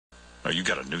Oh, you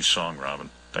got a new song, Robin.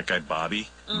 That guy Bobby,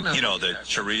 No. you know, the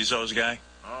Chorizos guy.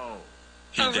 Oh.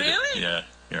 He did really? it. Yeah.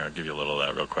 Here, I'll give you a little of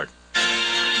that real quick.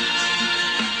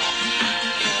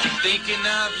 Thinking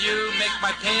of you, make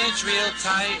my pants real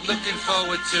tight. Looking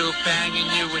forward to banging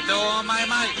you with all my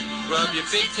might. Rub your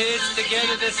big tits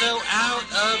together, they're so out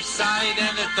of sight.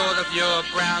 And the thought of your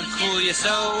brown cool, you're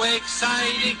so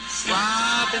exciting.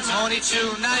 Robin's horny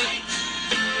tonight.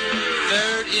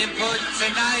 Third input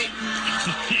tonight.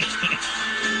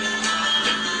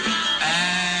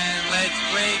 And let's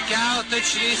break out the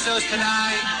chorizos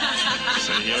tonight.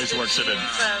 So he always works it in.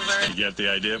 You get the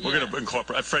idea? We're going to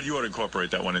incorporate. Fred, you ought to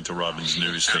incorporate that one into Robin's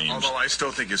news themes. Although I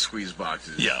still think his squeeze box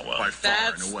is by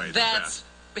far in a way the That's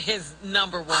best. his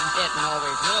number one hit and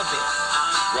always will be.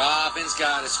 Robin's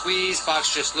got a squeeze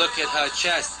box, just look at her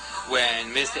chest.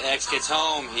 When Mr. X gets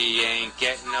home, he ain't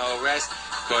getting no rest.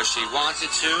 Cause she wants it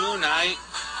tonight.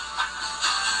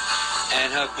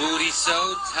 And her booty's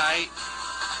so tight.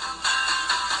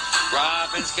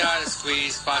 Robin's got a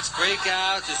squeeze box, break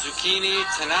out the zucchini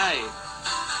tonight.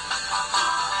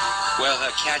 Well,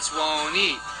 her cats won't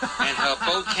eat, and her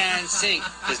boat can't sink.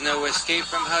 There's no escape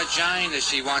from her vagina.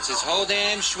 She wants his whole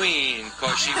damn schween,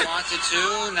 cause she wants it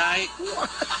tonight.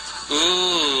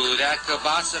 Ooh, that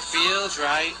kielbasa feels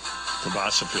right.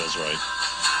 Kielbasa feels right.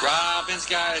 Robin's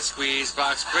got a squeeze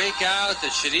box, break out the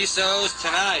chorizos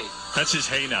tonight. That's his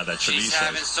hey now, that She's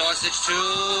having chorizo. sausage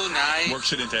tonight.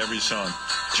 Works it into every song.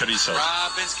 Chorizo.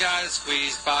 Robin's got a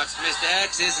squeeze box. Mr.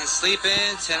 X isn't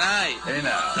sleeping tonight. Hey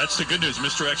now. That's the good news.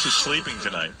 Mr. X is sleeping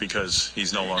tonight because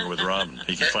he's no longer with Robin.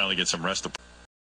 He can finally get some rest.